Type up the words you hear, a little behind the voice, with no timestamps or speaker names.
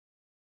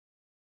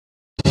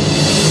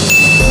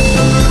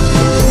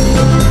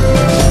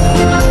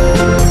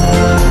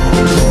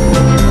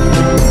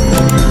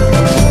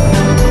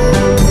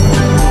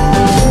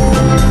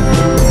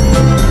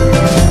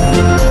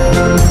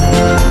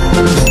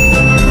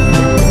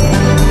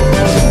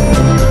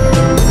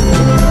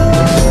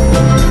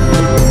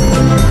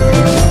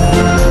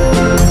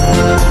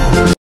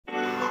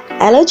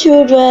Hello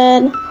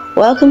children,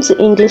 welcome to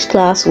English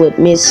class with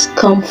Miss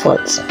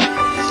Comfort.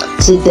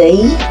 Today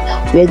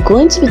we're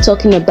going to be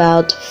talking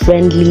about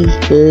friendly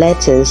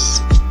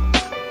letters.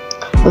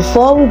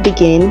 Before we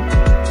begin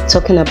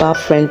talking about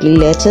friendly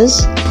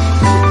letters,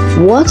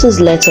 what is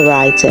letter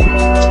writing?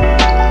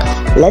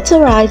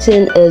 Letter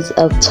writing is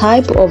a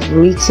type of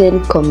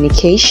written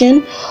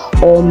communication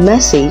or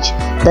message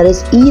that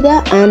is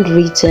either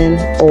handwritten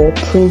or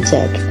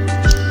printed.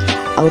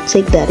 I'll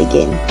take that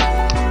again.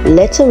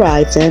 Letter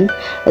writing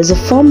is a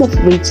form of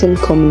written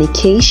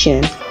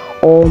communication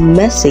or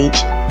message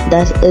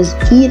that is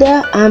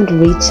either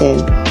handwritten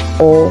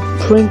or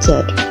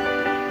printed.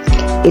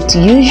 It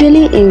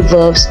usually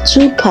involves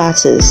two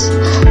parties,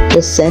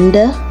 the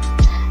sender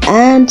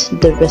and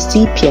the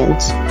recipient,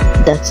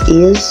 that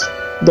is,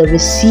 the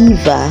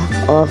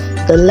receiver of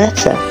the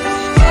letter.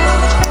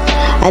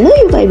 I know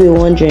you might be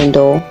wondering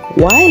though,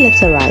 why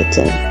letter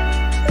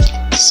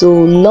writing? So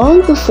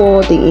long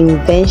before the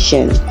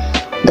invention,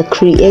 the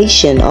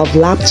creation of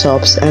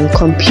laptops and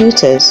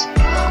computers,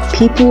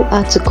 people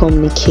had to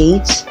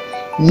communicate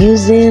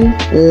using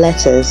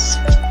letters.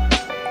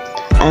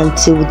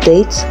 Until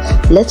date,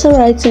 letter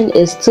writing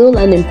is still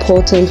an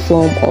important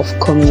form of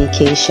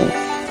communication.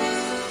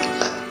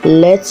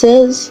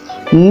 Letters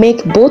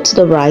make both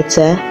the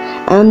writer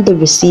and the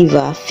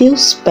receiver feel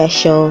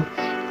special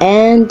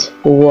and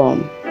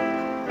warm.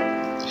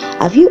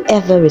 Have you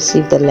ever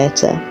received a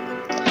letter?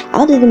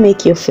 How did it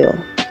make you feel?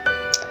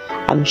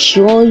 I'm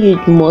sure you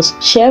must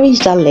cherish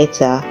that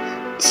letter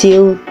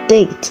till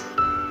date.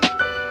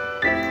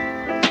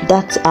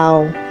 That's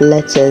how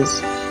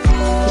letters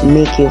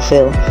make you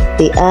feel.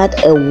 They add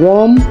a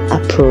warm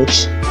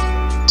approach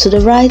to the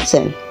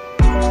writing.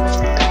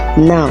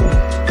 Now,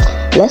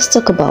 let's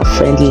talk about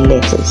friendly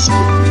letters.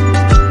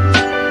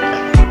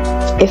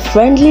 A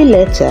friendly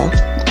letter,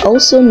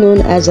 also known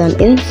as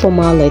an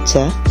informal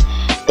letter,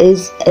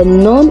 is a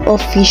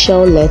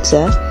non-official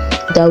letter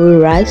that we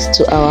write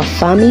to our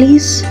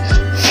families,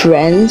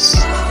 friends,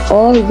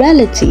 or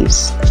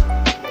relatives.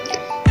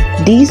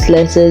 These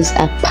letters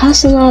are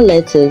personal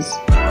letters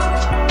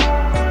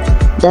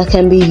that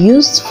can be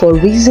used for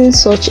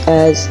reasons such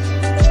as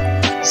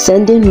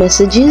sending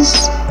messages,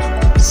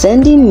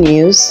 sending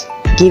news,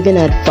 giving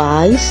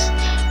advice,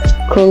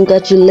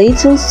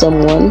 congratulating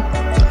someone,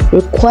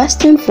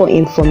 requesting for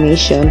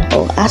information,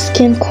 or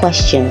asking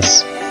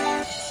questions.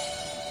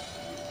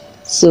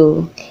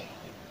 So,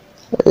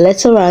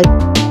 letter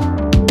writing.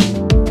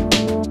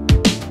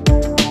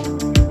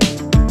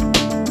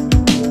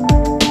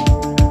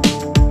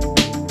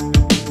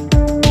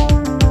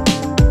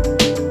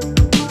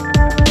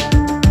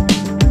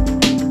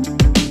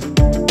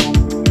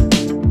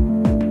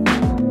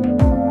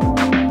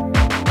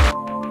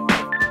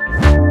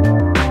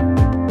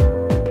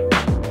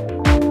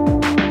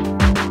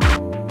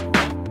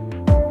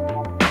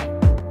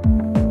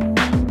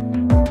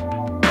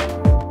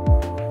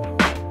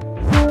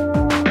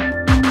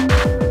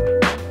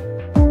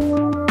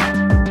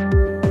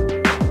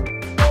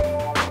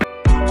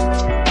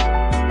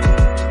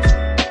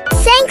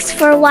 Thanks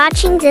for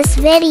watching this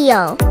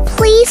video.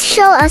 Please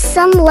show us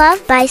some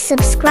love by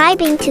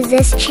subscribing to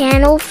this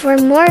channel for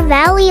more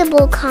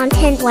valuable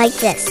content like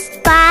this.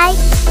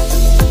 Bye.